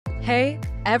Hey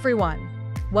everyone,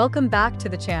 welcome back to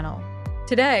the channel.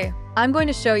 Today, I'm going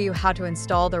to show you how to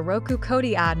install the Roku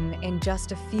Kodi Addon in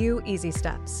just a few easy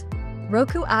steps.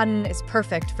 Roku Addon is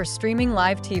perfect for streaming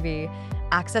live TV,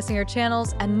 accessing your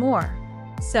channels, and more.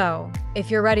 So,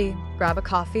 if you're ready, grab a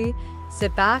coffee,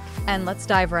 sit back, and let's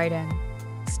dive right in.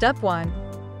 Step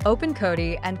 1. Open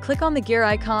Kodi and click on the gear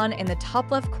icon in the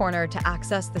top left corner to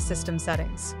access the system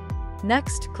settings.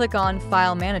 Next, click on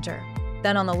File Manager.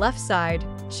 Then on the left side,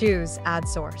 choose Add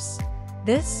Source.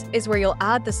 This is where you'll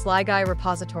add the SlyGuy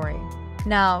repository.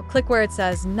 Now, click where it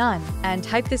says None and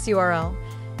type this URL,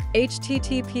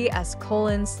 https://k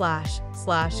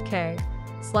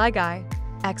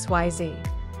SlyGuy.xyz.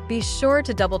 Be sure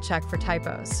to double check for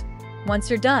typos. Once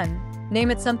you're done, name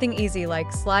it something easy like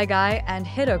SlyGuy and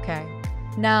hit OK.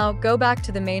 Now, go back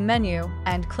to the main menu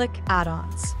and click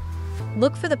Add-ons.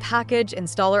 Look for the package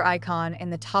installer icon in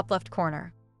the top left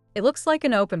corner. It looks like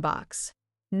an open box.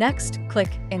 Next, click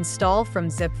Install from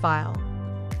zip file.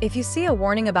 If you see a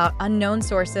warning about unknown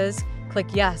sources, click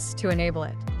Yes to enable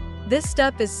it. This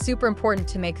step is super important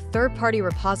to make third-party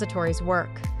repositories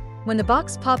work. When the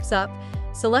box pops up,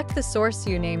 select the source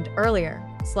you named earlier,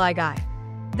 SlyGuy.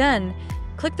 Then,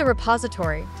 click the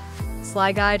repository,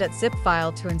 SlyGuy.zip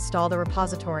file to install the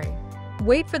repository.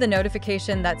 Wait for the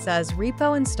notification that says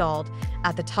Repo installed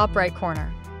at the top right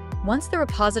corner. Once the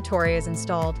repository is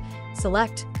installed,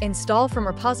 select Install from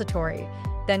Repository,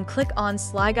 then click on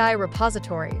SlyGuy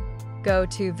Repository. Go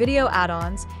to Video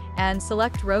Add-ons and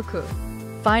select Roku.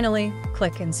 Finally,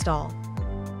 click Install.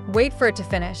 Wait for it to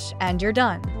finish and you're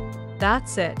done.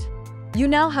 That's it. You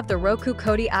now have the Roku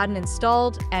Kodi Addon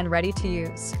installed and ready to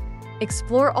use.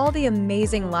 Explore all the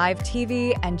amazing live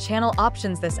TV and channel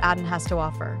options this addon has to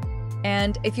offer.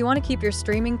 And if you want to keep your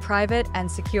streaming private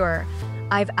and secure,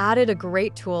 I've added a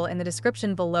great tool in the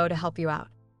description below to help you out.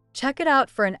 Check it out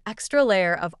for an extra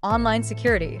layer of online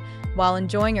security while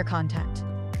enjoying your content.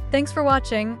 Thanks for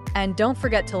watching, and don't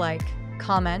forget to like,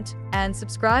 comment, and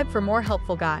subscribe for more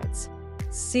helpful guides.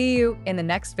 See you in the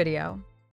next video.